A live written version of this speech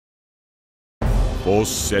For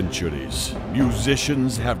centuries,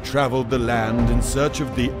 musicians have traveled the land in search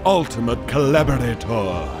of the ultimate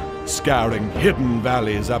collaborator, scouring hidden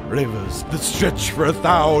valleys up rivers that stretch for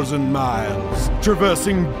 1,000 miles,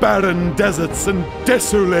 traversing barren deserts and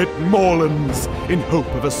desolate moorlands in hope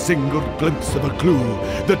of a single glimpse of a clue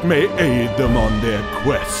that may aid them on their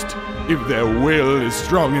quest. If their will is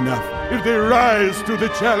strong enough, if they rise to the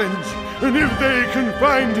challenge, and if they can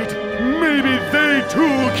find it, maybe they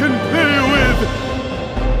too can play with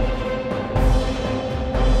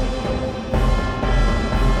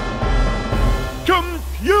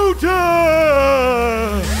computer!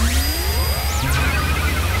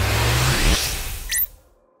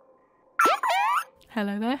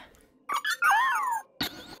 Hello there.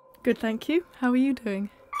 Good, thank you. How are you doing?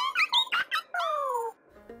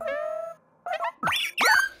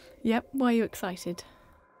 Yep, why are you excited?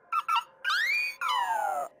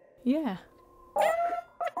 Yeah.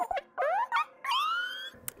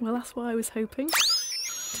 Well, that's what I was hoping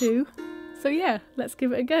too. So yeah, let's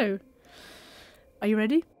give it a go. Are you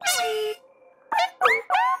ready?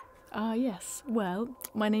 Ah, yes. Well,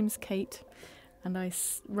 my name's Kate, and I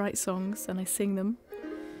write songs and I sing them,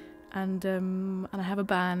 and I have a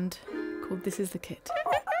band called This Is the Kit.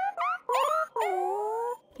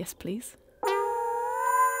 Yes, please.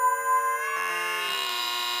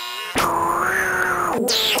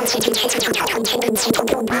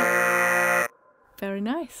 Very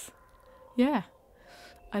nice. Yeah.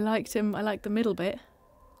 I liked the middle bit.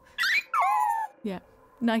 Yeah.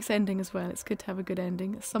 Nice ending as well. It's good to have a good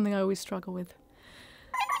ending. It's something I always struggle with.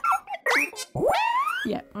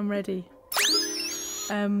 Yeah, I'm ready.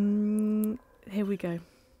 Here we go.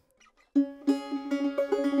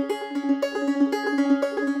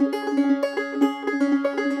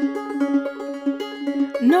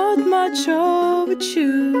 Not much of a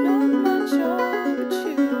tune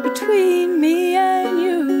between me and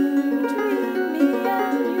you.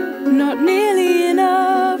 Not nearly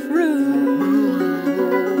enough room.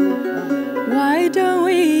 Why don't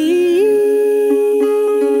we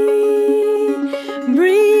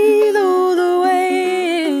breathe all the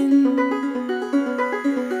way in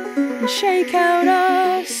and shake out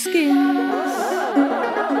our skins,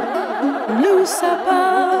 loose up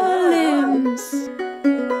our limbs.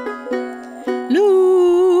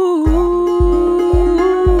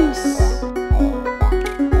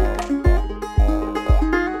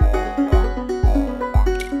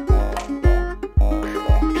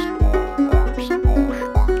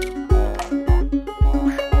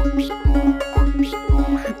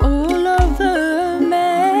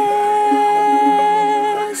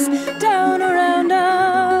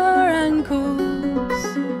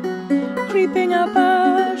 Creeping up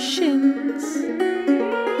our shins,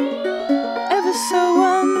 ever so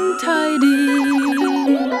untidy,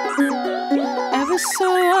 ever so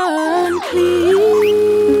unclean.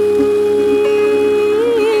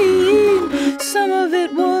 Some of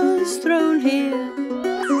it was thrown here,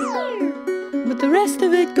 but the rest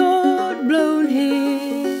of it got blown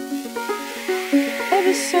here,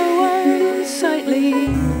 ever so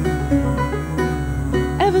unsightly,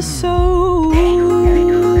 ever so.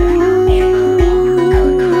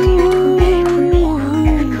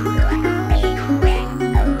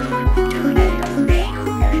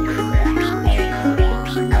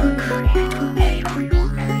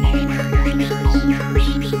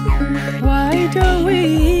 Why don't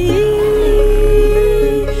we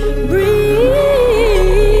breathe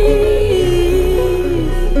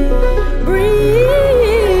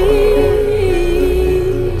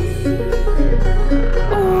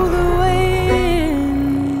all the way in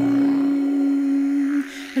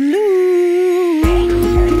and lose?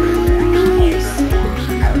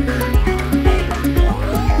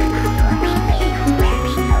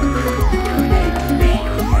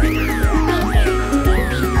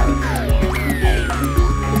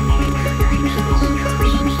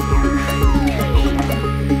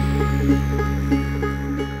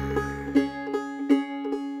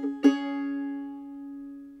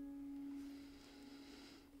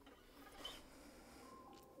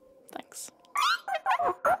 Thanks.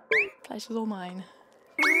 Pleasure's all mine.